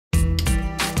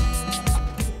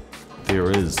there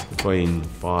is between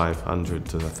 500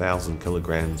 to 1,000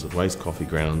 kilograms of waste coffee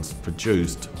grounds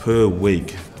produced per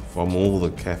week from all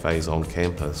the cafes on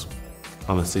campus.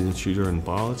 I'm a senior tutor in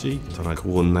biology, and I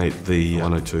coordinate the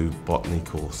 102 botany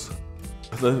course.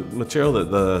 The material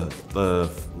that the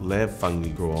lab fungi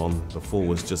grew on before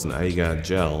was just an agar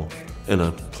gel in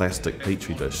a plastic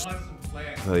petri dish.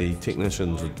 The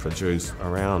technicians would produce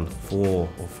around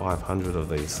 400 or 500 of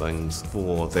these things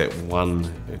for that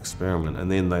one experiment,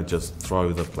 and then they'd just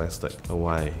throw the plastic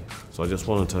away. So I just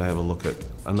wanted to have a look at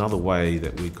another way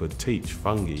that we could teach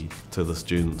fungi to the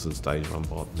students in Stage 1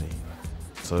 botany.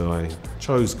 So I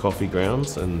chose coffee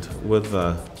grounds, and with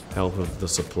the help of the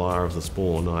supplier of the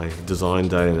spawn, I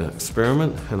designed an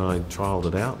experiment and I trialled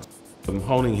it out. I'm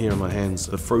holding here in my hands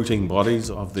the fruiting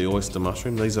bodies of the oyster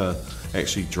mushroom. These are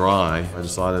actually dry. I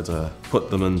decided to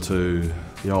put them into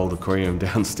the old aquarium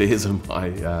downstairs in my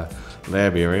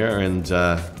lab area and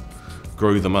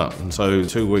grew them up. And so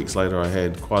 2 weeks later I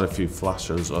had quite a few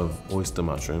flushes of oyster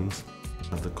mushrooms.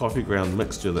 The coffee ground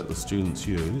mixture that the students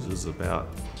use is about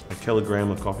 1 kilogram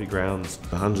of coffee grounds,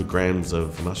 100 grams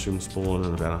of mushroom spawn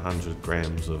and about 100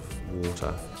 grams of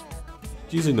water.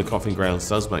 Using the coffee grounds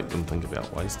does make them think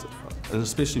about waste, and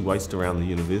especially waste around the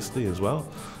university as well.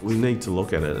 We need to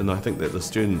look at it, and I think that the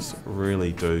students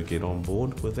really do get on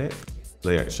board with that.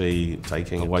 They're actually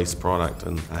taking a waste product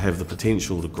and have the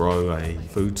potential to grow a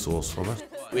food source from it.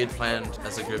 We had planned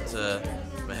as a group to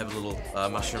have a little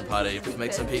mushroom party,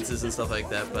 make some pizzas and stuff like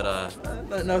that,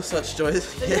 but no such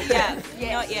joys yet.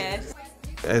 Not yet.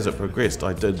 As it progressed,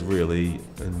 I did really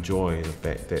enjoy the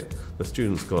fact that the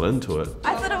students got into it.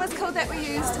 I thought it was cool that we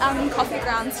used coffee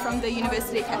grounds from the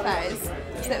university cafes.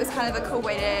 So that was kind of a cool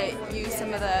way to use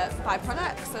some of the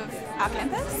byproducts of our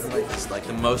campus. It's like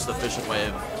the most efficient way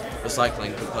of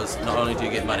recycling, because not only do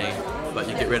you get money, but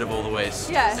you get rid of all the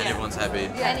waste, and everyone's happy.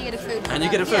 Yeah, and you get a food. And you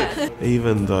get a food. Yeah.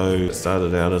 Even though it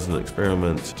started out as an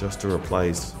experiment just to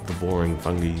replace the boring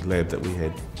fungi lab that we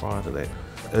had prior to that,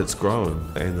 it's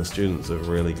grown and the students have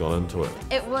really got into it.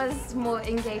 It was more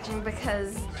engaging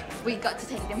because we got to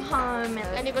take them home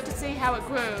And you got to see how it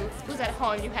grew, because at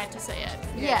home you had to see it.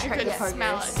 Yeah, you could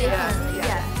smell it. Definitely,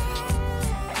 yeah.